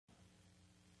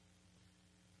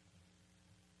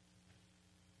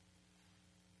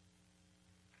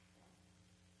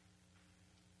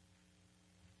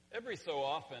Every so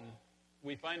often,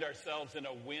 we find ourselves in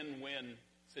a win-win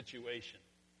situation.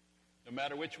 No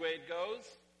matter which way it goes,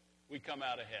 we come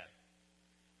out ahead.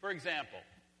 For example,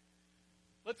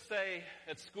 let's say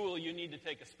at school you need to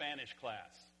take a Spanish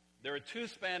class. There are 2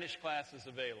 Spanish classes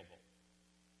available.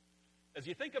 As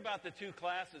you think about the 2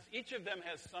 classes, each of them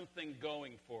has something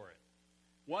going for it.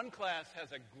 One class has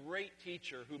a great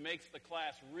teacher who makes the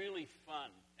class really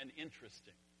fun and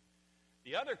interesting.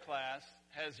 The other class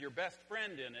has your best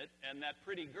friend in it and that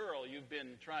pretty girl you've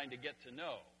been trying to get to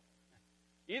know.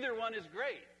 Either one is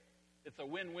great. It's a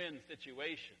win-win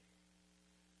situation.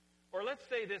 Or let's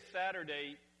say this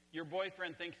Saturday, your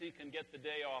boyfriend thinks he can get the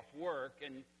day off work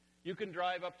and you can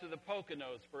drive up to the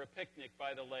Poconos for a picnic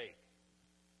by the lake.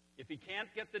 If he can't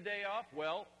get the day off,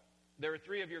 well, there are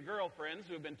 3 of your girlfriends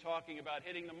who have been talking about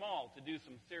hitting the mall to do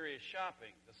some serious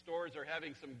shopping. The stores are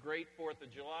having some great 4th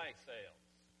of July sales.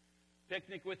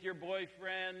 Picnic with your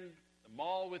boyfriend, the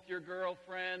mall with your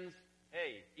girlfriends.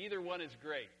 Hey, either one is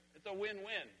great. It's a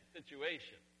win-win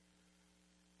situation.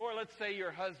 Or let's say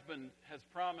your husband has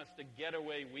promised a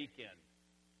getaway weekend.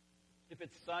 If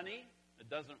it's sunny, it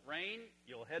doesn't rain,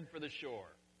 you'll head for the shore.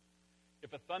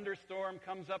 If a thunderstorm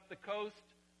comes up the coast,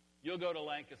 you'll go to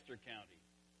Lancaster County.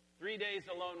 3 days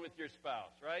alone with your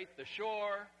spouse, right? The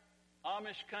shore,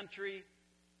 Amish country.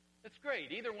 It's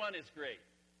great. Either one is great.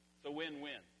 It's a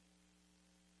win-win.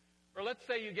 Or let's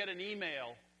say you get an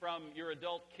email from your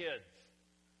adult kids.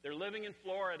 They're living in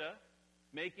Florida,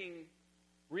 making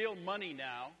real money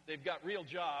now. They've got real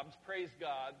jobs, praise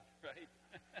God, right?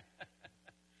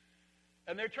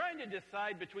 And they're trying to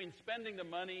decide between spending the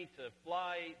money to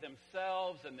fly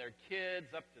themselves and their kids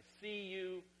up to see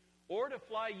you, or to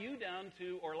fly you down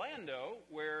to Orlando,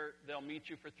 where they'll meet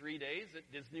you for 3 days at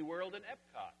Disney World and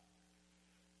Epcot.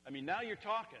 I mean, now you're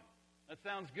talking. That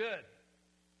sounds good.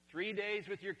 3 days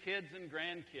with your kids and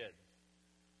grandkids.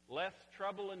 Less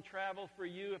trouble and travel for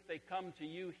you if they come to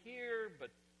you here, but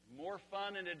more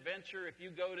fun and adventure if you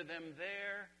go to them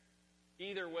there.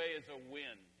 Either way is a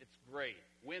win. It's great.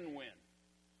 Win-win.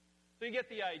 So you get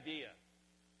the idea.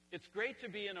 It's great to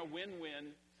be in a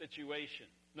win-win situation.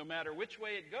 No matter which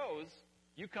way it goes,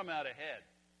 you come out ahead.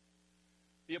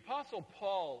 The Apostle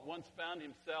Paul once found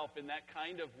himself in that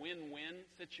kind of win-win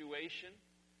situation.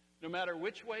 No matter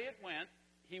which way it went,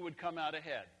 he would come out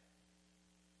ahead.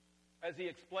 As he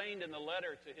explained in the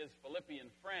letter to his Philippian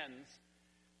friends,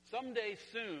 someday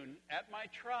soon, at my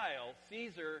trial,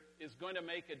 Caesar is going to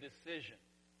make a decision.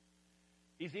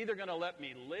 He's either going to let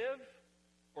me live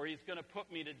or he's going to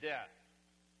put me to death.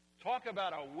 Talk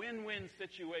about a win-win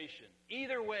situation.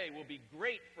 Either way will be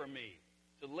great for me,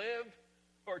 to live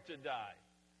or to die.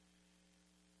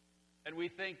 And we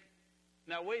think,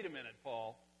 now wait a minute,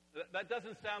 Paul. That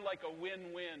doesn't sound like a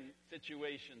win-win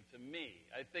situation to me.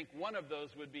 I think one of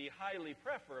those would be highly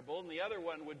preferable, and the other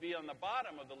one would be on the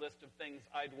bottom of the list of things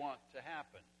I'd want to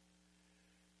happen.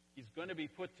 He's going to be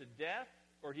put to death,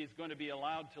 or he's going to be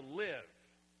allowed to live.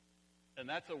 And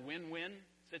that's a win-win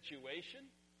situation?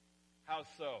 How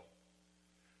so?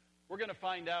 We're going to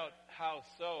find out how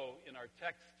so in our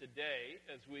text today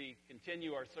as we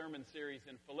continue our sermon series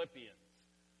in Philippians.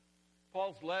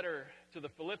 Paul's letter to the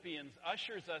Philippians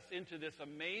ushers us into this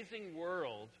amazing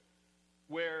world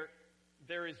where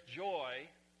there is joy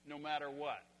no matter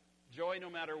what. Joy no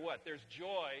matter what. There's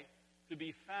joy to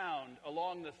be found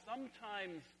along the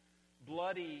sometimes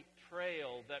bloody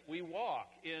trail that we walk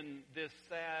in this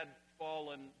sad,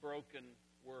 fallen, broken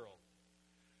world.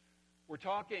 We're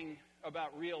talking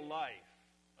about real life,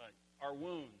 our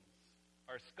wounds,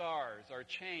 our scars, our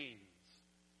chains,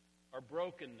 our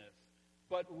brokenness,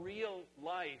 but real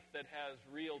life that has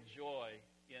real joy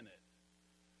in it.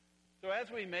 So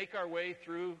as we make our way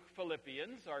through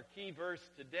Philippians, our key verse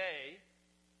today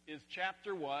is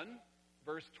chapter 1,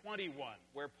 verse 21,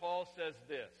 where Paul says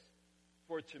this,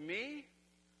 "For to me,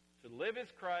 to live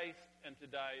is Christ, and to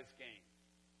die is gain."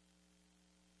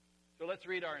 So let's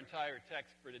read our entire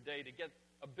text for today to get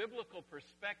a biblical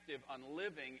perspective on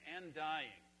living and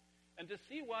dying, and to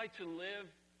see why to live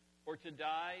or to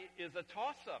die is a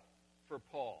toss-up for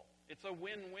Paul. It's a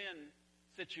win-win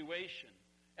situation,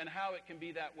 and how it can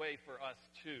be that way for us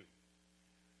too.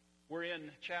 We're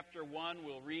in chapter 1.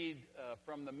 We'll read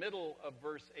from the middle of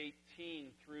verse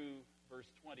 18 through verse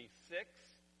 26.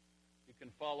 You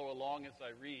can follow along as I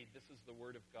read. This is the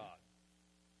word of God.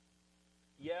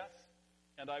 "Yes,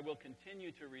 and I will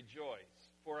continue to rejoice,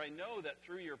 for I know that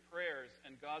through your prayers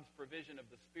and God's provision of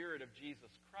the Spirit of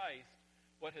Jesus Christ,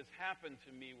 what has happened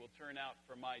to me will turn out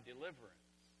for my deliverance.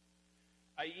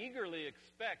 I eagerly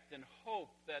expect and hope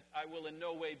that I will in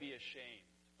no way be ashamed,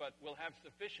 but will have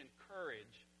sufficient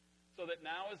courage so that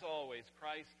now as always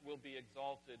Christ will be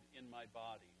exalted in my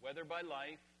body, whether by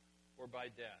life or by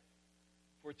death.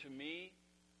 For to me,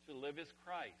 to live is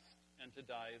Christ, and to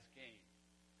die is gain.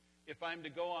 If I'm to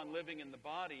go on living in the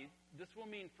body, this will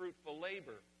mean fruitful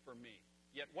labor for me.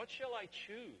 Yet what shall I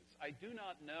choose? I do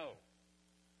not know.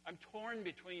 I'm torn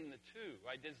between the two.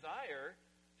 I desire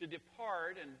to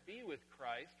depart and be with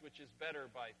Christ, which is better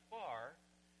by far,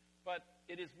 but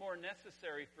it is more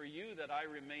necessary for you that I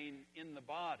remain in the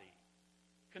body.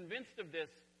 Convinced of this,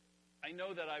 I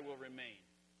know that I will remain,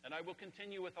 and I will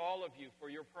continue with all of you for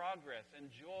your progress and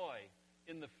joy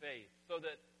in the faith, so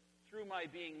that through my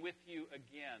being with you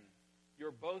again,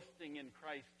 your boasting in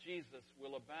Christ Jesus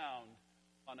will abound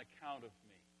on account of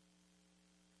me.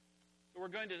 So we're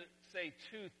going to say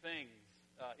two things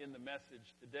in the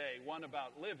message today, one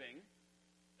about living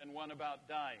and one about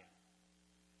dying.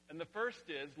 And the first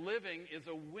is, living is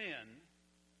a win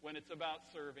when it's about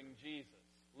serving Jesus.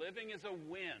 Living is a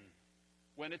win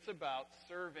when it's about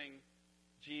serving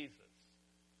Jesus.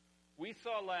 We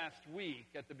saw last week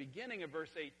at the beginning of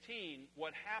verse 18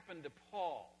 what happened to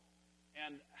Paul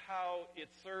and how it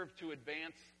served to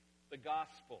advance the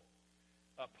gospel.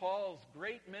 Paul's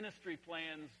great ministry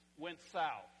plans went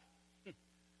south.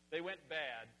 They went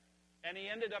bad. And he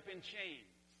ended up in chains.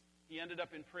 He ended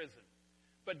up in prison.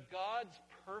 But God's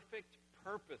perfect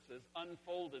purposes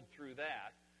unfolded through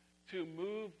that to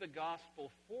move the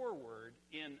gospel forward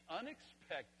in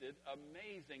unexpected,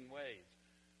 amazing ways.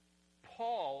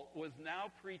 Paul was now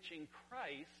preaching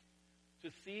Christ to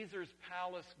Caesar's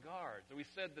palace guards. We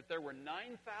said that there were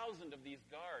 9,000 of these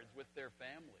guards with their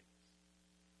families.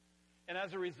 And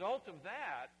as a result of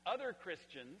that, other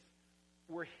Christians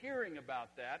were hearing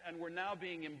about that and were now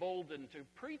being emboldened to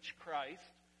preach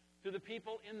Christ to the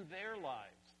people in their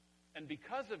lives. And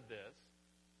because of this,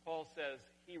 Paul says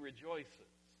he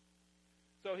rejoices.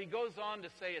 So he goes on to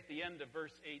say at the end of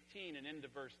verse 18 and into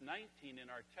verse 19 in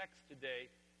our text today,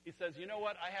 he says, you know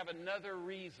what? I have another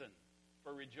reason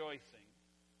for rejoicing.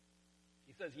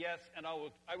 He says, yes, and I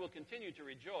will continue to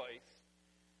rejoice,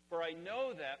 for I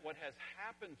know that what has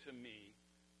happened to me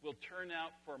will turn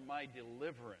out for my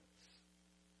deliverance.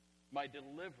 My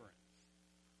deliverance.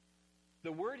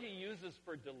 The word he uses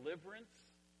for deliverance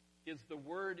is the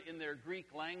word in their Greek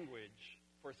language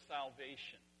for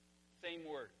salvation. Same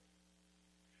word.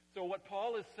 So what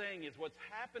Paul is saying is what's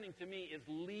happening to me is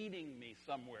leading me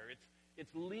somewhere.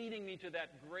 It's leading me to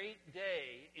that great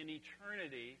day in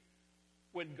eternity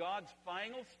when God's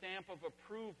final stamp of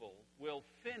approval will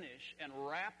finish and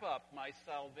wrap up my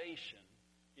salvation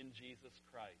in Jesus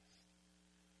Christ.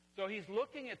 So he's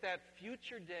looking at that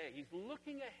future day. He's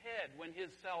looking ahead when his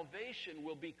salvation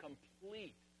will be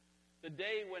complete. The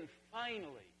day when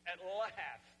finally, at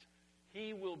last,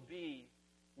 he will be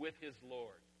with his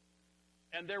Lord.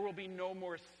 And there will be no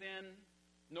more sin,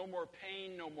 no more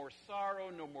pain, no more sorrow,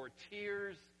 no more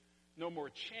tears, no more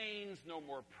chains, no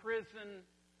more prison.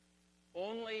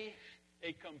 Only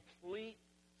a complete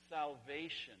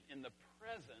salvation in the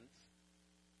presence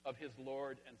of his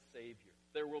Lord and Savior.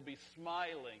 There will be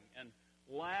smiling and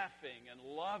laughing and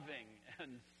loving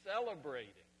and celebrating.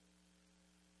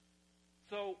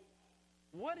 So,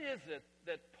 what is it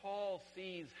that Paul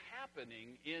sees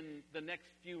happening in the next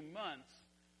few months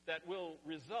that will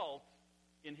result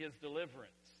in his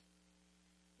deliverance?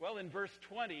 Well, in verse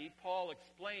 20, Paul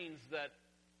explains that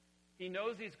he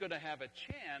knows he's going to have a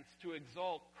chance to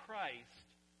exalt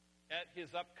Christ at his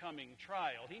upcoming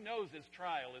trial. He knows his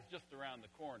trial is just around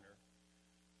the corner.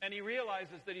 And he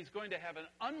realizes that he's going to have an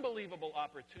unbelievable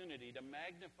opportunity to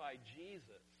magnify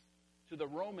Jesus to the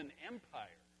Roman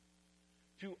Empire,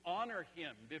 to honor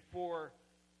him before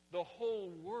the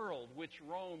whole world which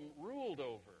Rome ruled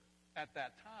over at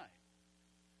that time.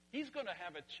 He's going to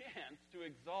have a chance to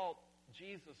exalt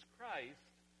Jesus Christ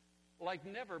like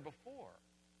never before.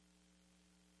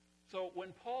 So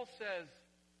when Paul says,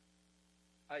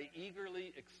 I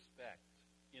eagerly expect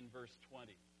in verse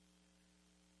 20,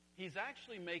 he's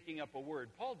actually making up a word.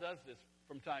 Paul does this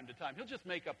from time to time. He'll just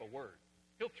make up a word.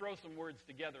 He'll throw some words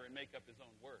together and make up his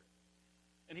own word.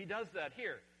 And he does that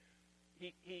here.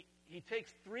 He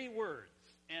takes three words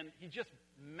and he just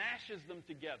mashes them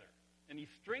together. And he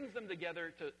strings them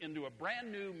together into a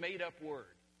brand new made-up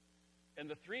word. And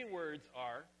the three words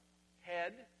are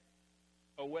head,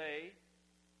 away,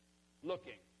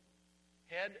 looking.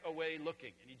 Head, away,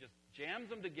 looking. And he just jams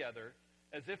them together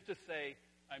as if to say,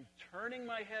 I'm turning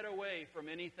my head away from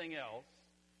anything else,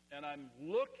 and I'm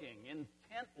looking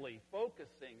intently,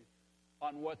 focusing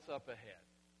on what's up ahead.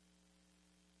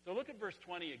 So look at verse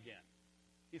 20 again.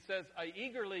 He says, I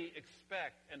eagerly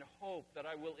expect and hope that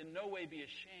I will in no way be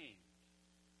ashamed,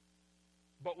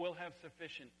 but will have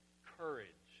sufficient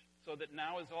courage, so that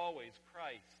now as always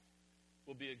Christ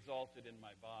will be exalted in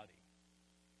my body.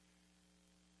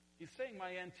 He's saying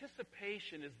my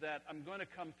anticipation is that I'm going to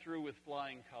come through with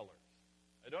flying colors.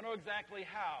 I don't know exactly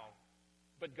how,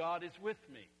 but God is with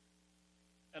me.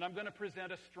 And I'm going to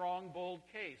present a strong, bold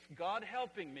case. God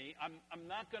helping me, I'm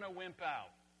not going to wimp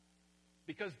out.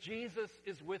 Because Jesus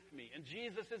is with me, and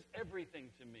Jesus is everything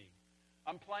to me.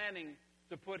 I'm planning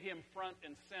to put him front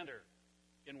and center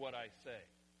in what I say.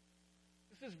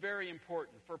 This is very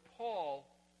important. For Paul,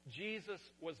 Jesus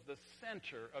was the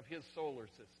center of his solar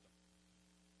system.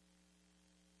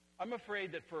 I'm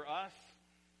afraid that for us,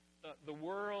 the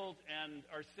world and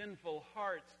our sinful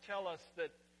hearts tell us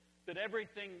that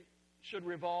everything should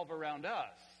revolve around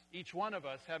us, each one of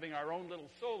us having our own little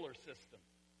solar system,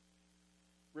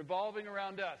 revolving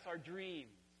around us, our dreams,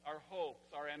 our hopes,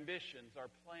 our ambitions, our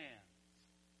plans.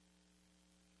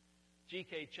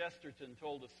 G.K. Chesterton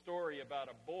told a story about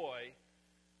a boy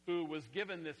who was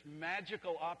given this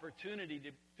magical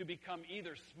opportunity to become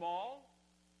either small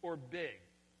or big.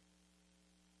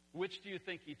 Which do you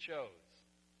think he chose?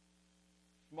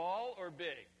 Small or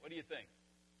big? What do you think?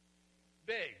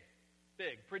 Big.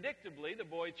 Big. Predictably, the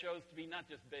boy chose to be not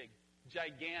just big,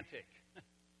 gigantic.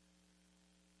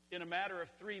 In a matter of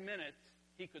 3 minutes,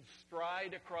 he could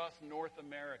stride across North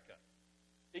America.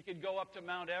 He could go up to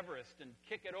Mount Everest and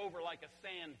kick it over like a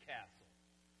sandcastle.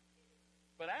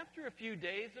 But after a few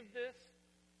days of this,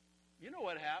 you know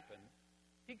what happened?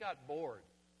 He got bored.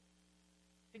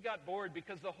 He got bored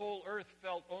because the whole earth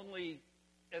felt only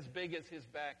as big as his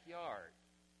backyard.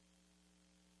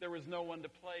 There was no one to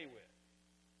play with.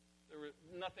 There was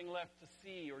nothing left to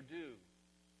see or do.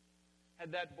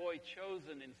 Had that boy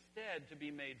chosen instead to be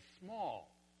made small,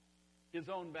 his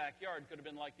own backyard could have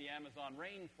been like the Amazon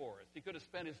rainforest. He could have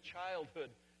spent his childhood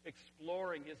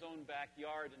exploring his own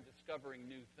backyard and discovering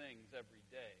new things every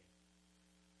day.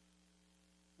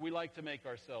 We like to make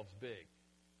ourselves big.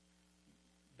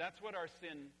 That's what our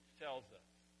sin tells us.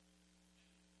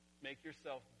 Make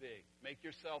yourself big. Make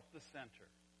yourself the center.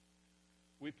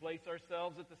 We place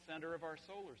ourselves at the center of our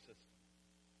solar system.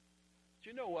 Do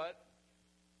you know what?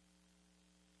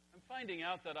 I'm finding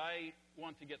out that I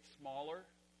want to get smaller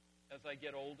as I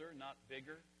get older, not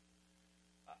bigger.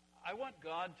 I want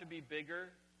God to be bigger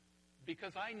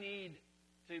because I need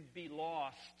to be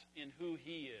lost in who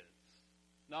he is,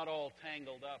 not all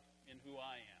tangled up in who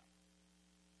I am.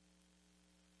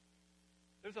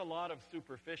 There's a lot of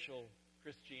superficial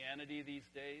Christianity these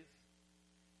days,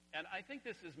 and I think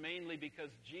this is mainly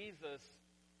because Jesus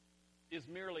is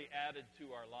merely added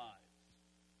to our lives.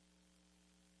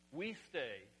 We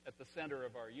stay at the center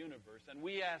of our universe, and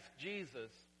we ask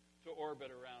Jesus to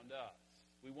orbit around us.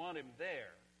 We want him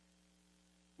there.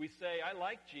 We say, I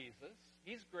like Jesus.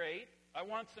 He's great. I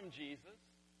want some Jesus.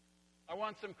 I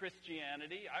want some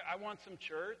Christianity. I want some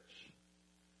church.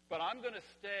 But I'm going to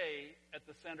stay at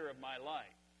the center of my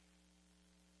life.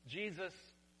 Jesus,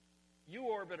 you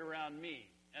orbit around me,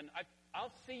 and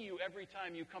I'll see you every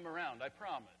time you come around, I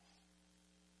promise.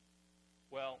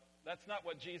 Well, that's not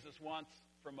what Jesus wants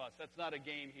from us. That's not a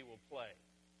game he will play.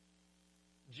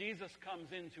 Jesus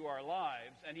comes into our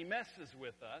lives, and he messes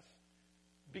with us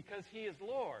because he is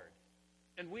Lord,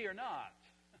 and we are not.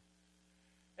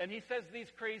 And he says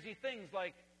these crazy things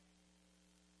like,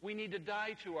 we need to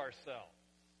die to ourselves.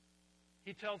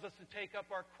 He tells us to take up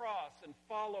our cross and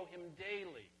follow him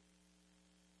daily.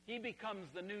 He becomes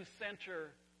the new center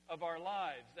of our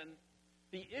lives. And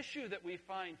the issue that we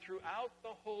find throughout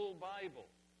the whole Bible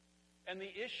and the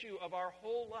issue of our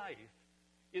whole life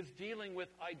is dealing with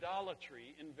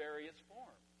idolatry in various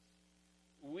forms.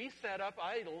 We set up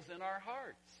idols in our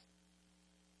hearts.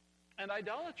 And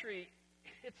idolatry,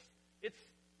 it's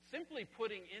simply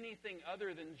putting anything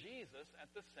other than Jesus at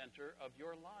the center of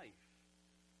your life,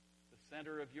 the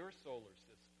center of your solar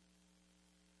system.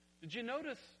 Did you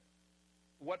notice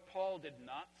what Paul did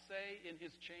not say in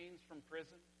his chains from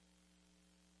prison?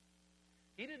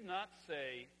 He did not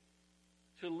say,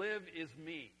 to live is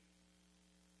me.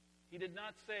 He did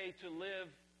not say to live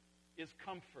is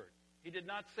comfort. He did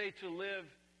not say to live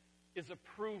is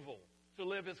approval, to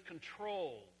live is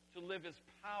control, to live is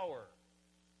power.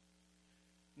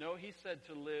 No, he said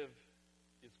to live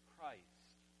is Christ,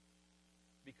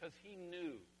 because he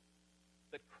knew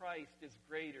that Christ is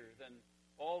greater than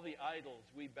all the idols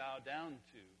we bow down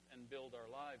to and build our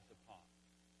lives upon.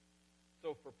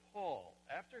 So for Paul,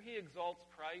 after he exalts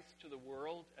Christ to the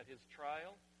world at his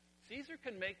trial, Caesar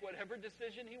can make whatever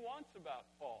decision he wants about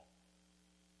Paul.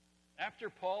 After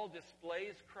Paul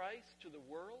displays Christ to the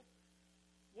world,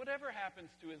 whatever happens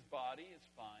to his body is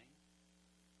fine.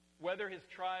 Whether his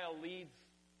trial leads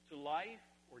to life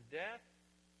or death,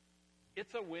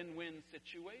 it's a win-win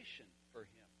situation for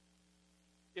him.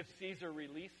 If Caesar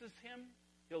releases him,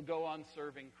 he'll go on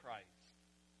serving Christ.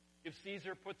 If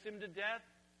Caesar puts him to death,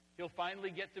 he'll finally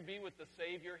get to be with the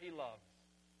Savior he loves.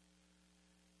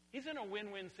 He's in a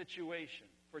win-win situation,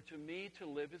 for to me to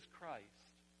live is Christ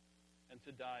and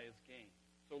to die is gain.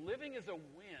 So living is a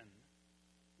win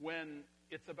when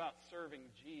it's about serving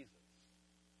Jesus.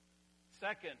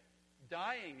 Second,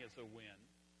 dying is a win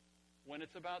when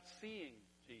it's about seeing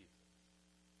Jesus.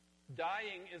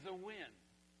 Dying is a win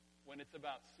when it's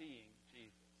about seeing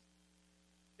Jesus.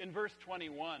 In verse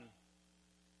 21,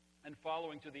 and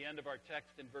following to the end of our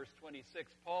text in verse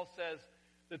 26, Paul says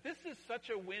that this is such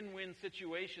a win-win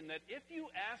situation that if you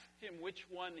asked him which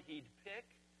one he'd pick,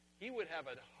 he would have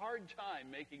a hard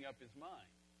time making up his mind.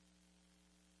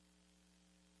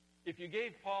 If you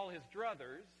gave Paul his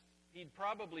druthers, he'd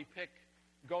probably pick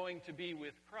going to be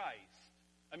with Christ.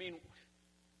 I mean,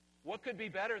 what could be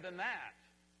better than that?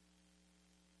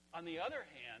 On the other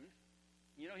hand,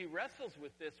 he wrestles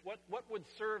with this. What would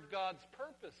serve God's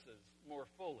purposes more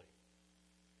fully?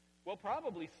 Well,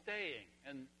 probably staying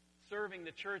and serving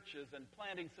the churches and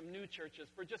planting some new churches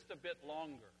for just a bit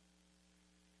longer.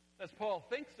 As Paul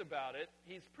thinks about it,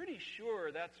 he's pretty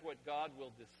sure that's what God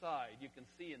will decide. You can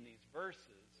see in these verses.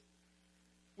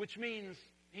 Which means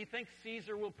he thinks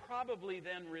Caesar will probably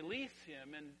then release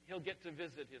him and he'll get to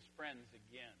visit his friends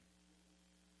again.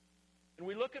 And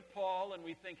we look at Paul and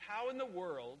we think, how in the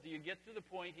world do you get to the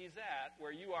point he's at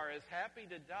where you are as happy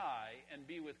to die and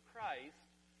be with Christ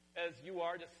as you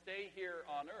are to stay here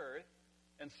on earth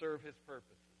and serve his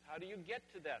purposes? How do you get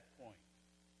to that point?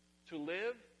 To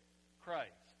live,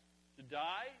 Christ. To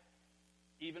die,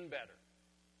 even better.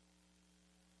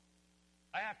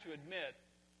 I have to admit,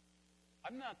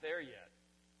 I'm not there yet.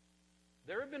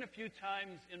 There have been a few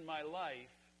times in my life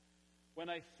when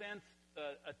I sensed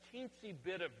a teensy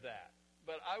bit of that,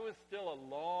 but I was still a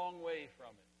long way from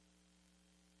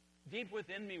it. Deep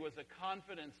within me was a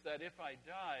confidence that if I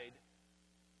died,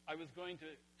 I was going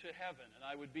to heaven and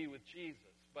I would be with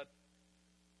Jesus. But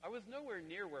I was nowhere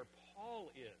near where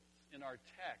Paul is in our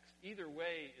text. Either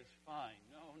way is fine.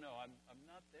 No, I'm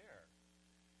not there.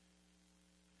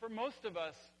 For most of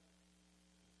us,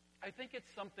 I think it's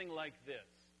something like this.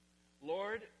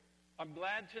 Lord, I'm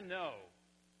glad to know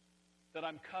that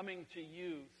I'm coming to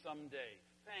you someday.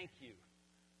 Thank you.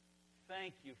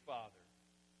 Thank you, Father.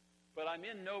 But I'm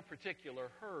in no particular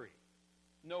hurry.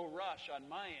 No rush on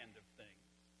my end of things.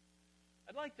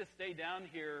 I'd like to stay down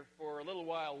here for a little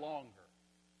while longer.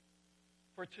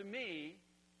 For to me,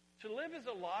 to live is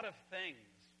a lot of things.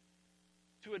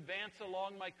 To advance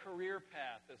along my career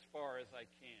path as far as I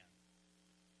can.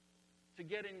 To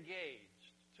get engaged,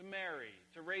 to marry,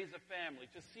 to raise a family,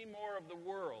 to see more of the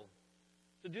world,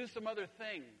 to do some other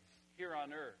things here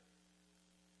on earth.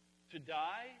 To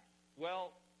die,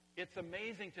 well, it's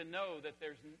amazing to know that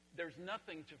there's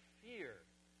nothing to fear,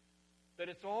 that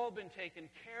it's all been taken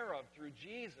care of through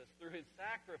Jesus, through his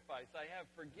sacrifice. I have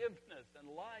forgiveness and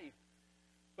life.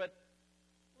 But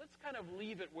let's kind of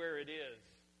leave it where it is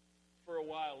for a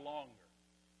while longer.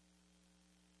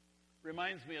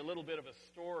 Reminds me a little bit of a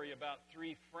story about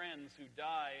three friends who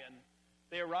die, and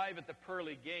they arrive at the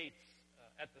pearly gates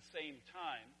at the same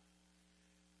time.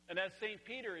 And as St.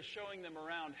 Peter is showing them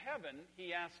around heaven,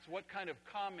 he asks what kind of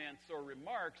comments or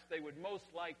remarks they would most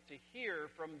like to hear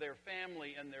from their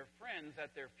family and their friends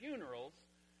at their funerals,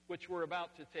 which were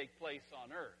about to take place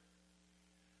on earth.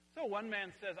 So one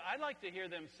man says, I'd like to hear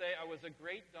them say I was a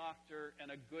great doctor and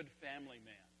a good family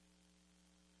man.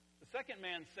 The second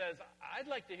man says, I'd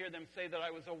like to hear them say that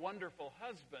I was a wonderful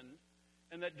husband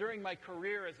and that during my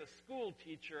career as a school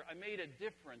teacher, I made a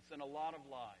difference in a lot of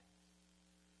lives.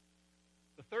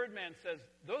 The third man says,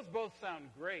 those both sound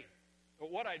great,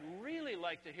 but what I'd really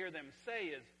like to hear them say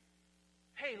is,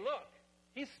 hey, look,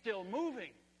 he's still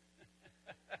moving.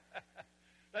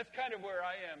 That's kind of where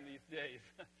I am these days.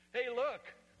 Hey, look,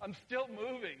 I'm still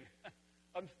moving.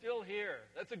 I'm still here.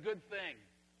 That's a good thing.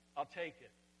 I'll take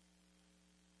it.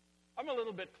 I'm a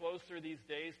little bit closer these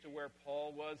days to where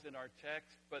Paul was in our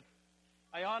text, but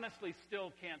I honestly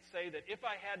still can't say that if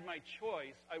I had my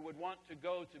choice, I would want to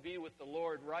go to be with the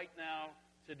Lord right now,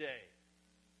 today.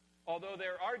 Although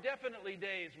there are definitely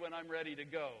days when I'm ready to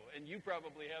go, and you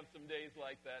probably have some days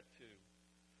like that too.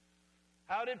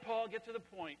 How did Paul get to the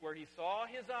point where he saw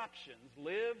his options,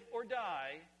 live or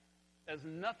die, as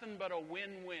nothing but a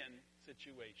win-win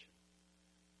situation?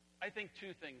 I think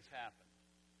two things happened.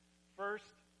 First,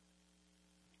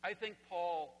 I think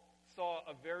Paul saw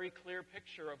a very clear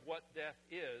picture of what death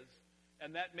is,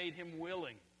 and that made him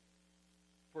willing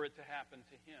for it to happen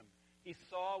to him. He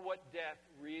saw what death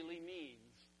really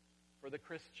means for the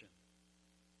Christian.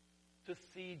 to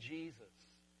see Jesus,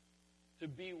 to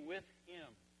be with him.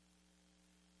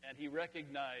 And he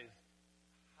recognized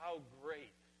how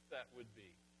great that would be.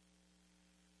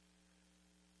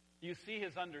 You see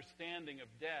his understanding of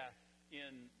death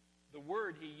in the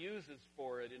word he uses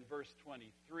for it in verse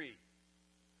 23.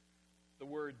 The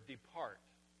word depart.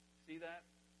 See that?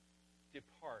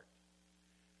 Depart.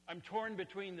 I'm torn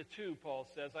between the two, Paul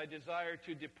says. I desire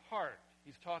to depart.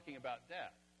 He's talking about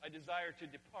death. I desire to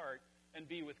depart and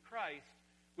be with Christ,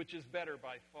 which is better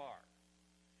by far.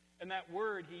 And that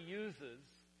word he uses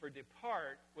for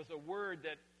depart was a word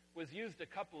that was used a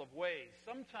couple of ways.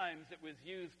 Sometimes it was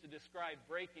used to describe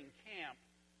breaking camp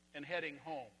and heading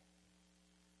home.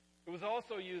 It was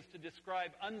also used to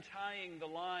describe untying the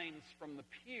lines from the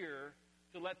pier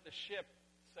to let the ship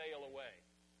sail away.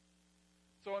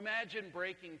 So imagine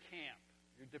breaking camp.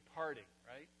 You're departing,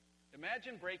 right?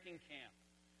 Imagine breaking camp.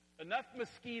 Enough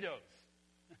mosquitoes,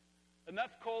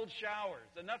 enough cold showers,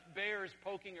 enough bears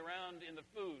poking around in the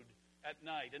food at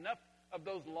night, enough of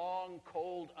those long,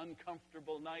 cold,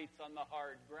 uncomfortable nights on the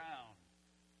hard ground.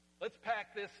 Let's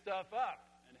pack this stuff up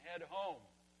and head home,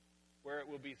 where it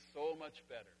will be so much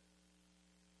better.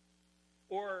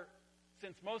 Or,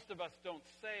 since most of us don't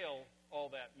sail all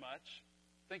that much,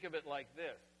 think of it like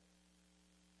this.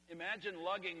 Imagine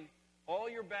lugging all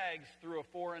your bags through a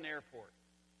foreign airport.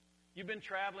 You've been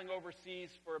traveling overseas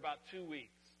for about 2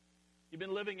 weeks. You've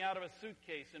been living out of a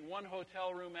suitcase in one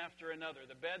hotel room after another.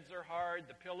 The beds are hard.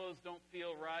 The pillows don't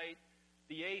feel right.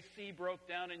 The AC broke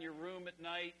down in your room at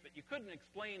night, but you couldn't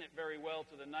explain it very well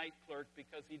to the night clerk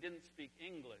because he didn't speak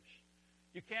English.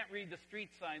 You can't read the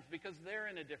street signs because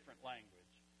they're in a different language.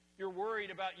 You're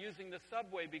worried about using the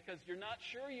subway because you're not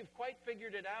sure you've quite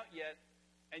figured it out yet,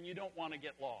 and you don't want to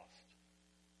get lost.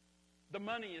 The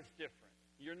money is different.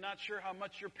 You're not sure how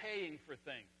much you're paying for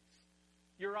things.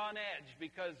 You're on edge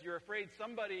because you're afraid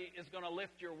somebody is going to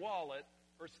lift your wallet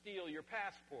or steal your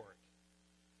passport.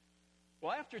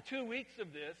 Well, after 2 weeks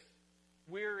of this,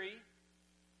 weary,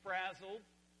 frazzled,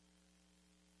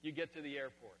 you get to the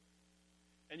airport.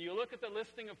 And you look at the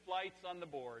listing of flights on the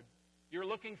board. You're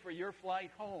looking for your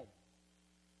flight home.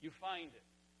 You find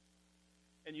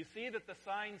it. And you see that the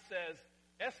sign says,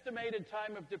 estimated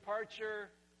time of departure,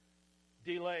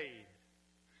 delayed.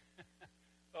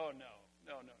 Oh, no.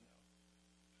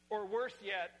 Or worse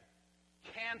yet,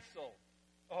 cancel.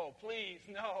 Oh, please,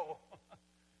 no.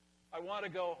 I want to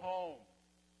go home.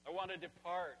 I want to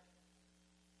depart.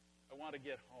 I want to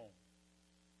get home.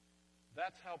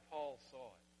 That's how Paul saw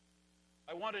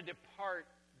it. I want to depart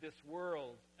this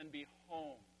world and be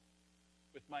home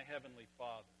with my Heavenly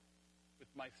Father, with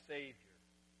my Savior.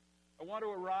 I want to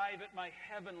arrive at my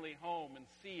heavenly home and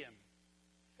see Him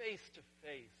face to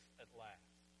face at last.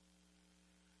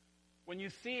 When you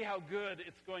see how good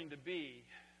it's going to be,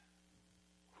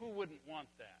 who wouldn't want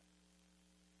that?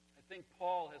 I think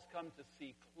Paul has come to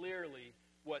see clearly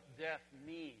what death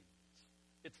means.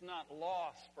 It's not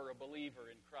loss for a believer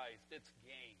in Christ, it's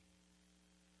gain.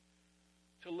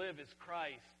 To live is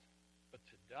Christ, but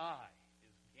to die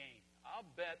is gain. I'll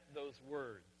bet those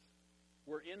words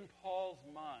were in Paul's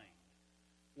mind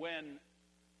when,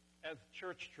 as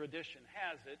church tradition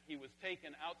has it, he was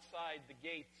taken outside the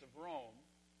gates of Rome,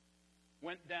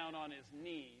 went down on his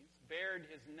knees, bared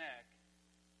his neck,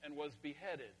 and was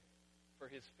beheaded for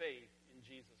his faith in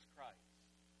Jesus Christ.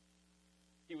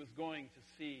 He was going to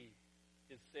see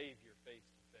his Savior face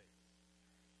to face.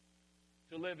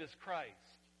 To live is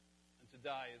Christ, and to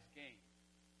die is gain.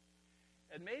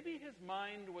 And maybe his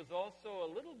mind was also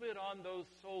a little bit on those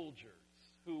soldiers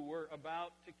who were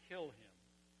about to kill him,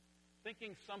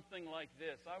 thinking something like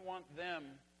this: I want them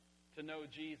to know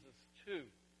Jesus too.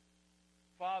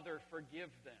 Father, forgive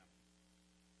them.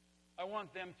 I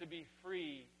want them to be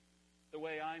free the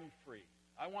way I'm free.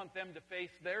 I want them to face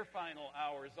their final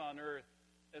hours on earth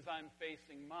as I'm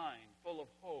facing mine, full of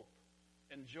hope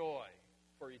and joy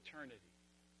for eternity.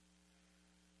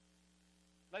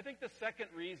 And I think the second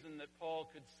reason that Paul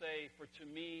could say, for to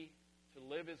me, to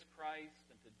live is Christ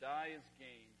and to die is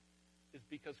gain, is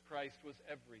because Christ was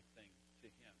everything to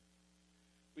him.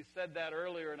 We said that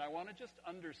earlier, and I want to just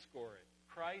underscore it.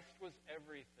 Christ was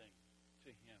everything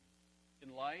to him.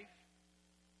 In life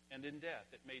and in death,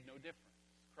 it made no difference.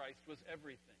 Christ was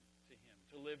everything to him.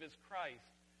 To live is Christ,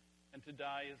 and to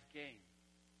die is gain.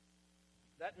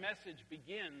 That message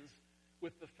begins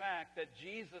with the fact that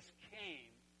Jesus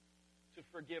came to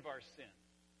forgive our sins.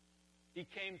 He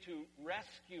came to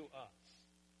rescue us.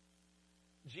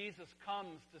 Jesus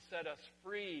comes to set us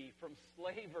free from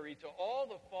slavery to all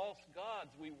the false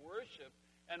gods we worship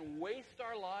and waste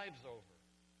our lives over.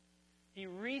 He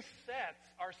resets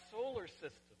our solar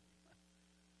system.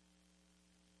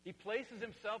 He places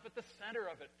himself at the center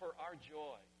of it for our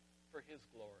joy, for his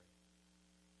glory.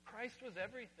 Christ was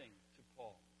everything to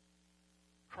Paul.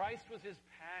 Christ was his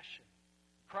passion.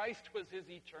 Christ was his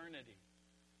eternity.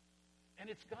 And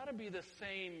it's got to be the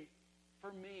same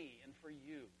for me and for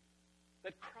you.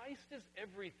 That Christ is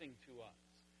everything to us.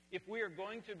 If we are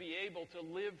going to be able to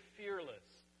live fearless,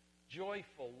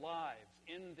 joyful lives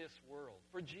in this world,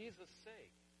 for Jesus'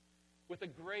 sake, with a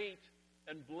great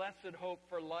and blessed hope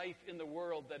for life in the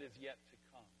world that is yet to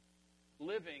come.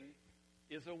 Living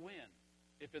is a win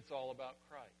if it's all about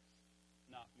Christ,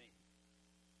 not me.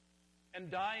 And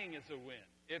dying is a win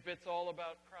if it's all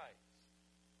about Christ,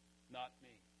 not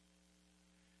me.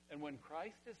 And when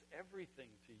Christ is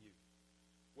everything to you,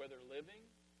 whether living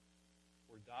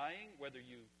or dying, whether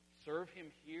you serve him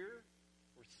here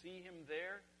or see him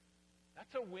there,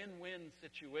 that's a win-win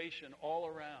situation all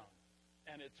around,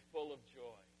 and it's full of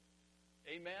joy.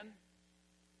 Amen?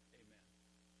 Amen.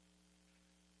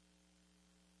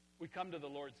 We come to the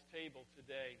Lord's table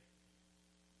today,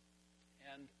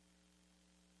 and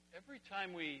every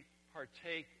time we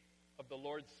partake of the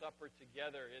Lord's Supper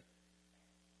together,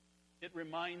 it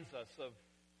reminds us of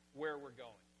where we're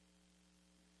going.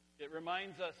 It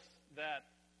reminds us that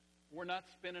we're not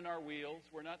spinning our wheels,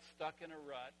 we're not stuck in a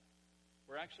rut,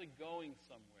 we're actually going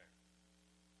somewhere.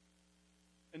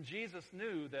 And Jesus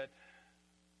knew that,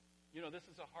 this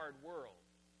is a hard world.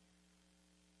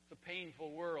 It's a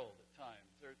painful world at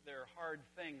times. There are hard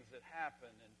things that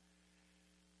happen.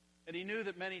 And he knew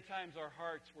that many times our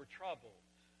hearts were troubled.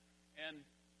 And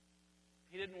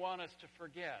he didn't want us to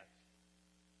forget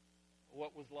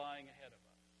what was lying ahead of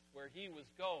us, where he was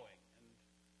going and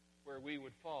where we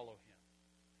would follow him.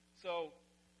 So,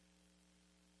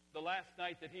 the last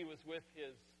night that he was with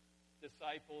his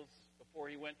disciples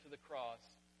before he went to the cross,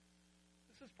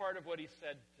 this is part of what he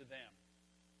said to them.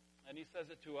 And he says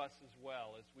it to us as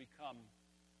well as we come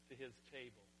to his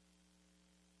table.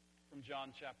 From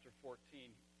John chapter 14.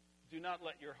 Do not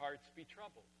let your hearts be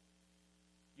troubled.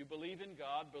 You believe in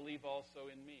God, believe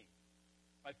also in me.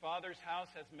 My Father's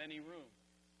house has many rooms.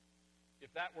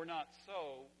 If that were not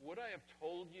so, would I have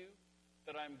told you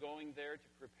that I'm going there to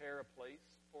prepare a place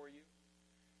for you?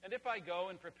 And if I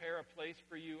go and prepare a place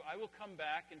for you, I will come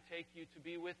back and take you to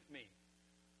be with me,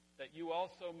 that you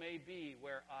also may be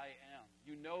where I am.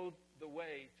 You know the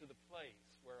way to the place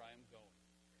where I am going.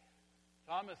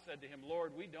 Thomas said to him,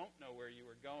 Lord, we don't know where you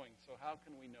are going, so how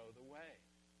can we know the way?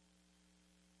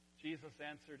 Jesus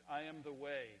answered, I am the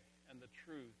way and the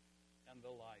truth and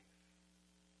the life.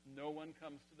 No one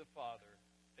comes to the Father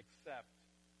except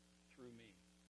through me.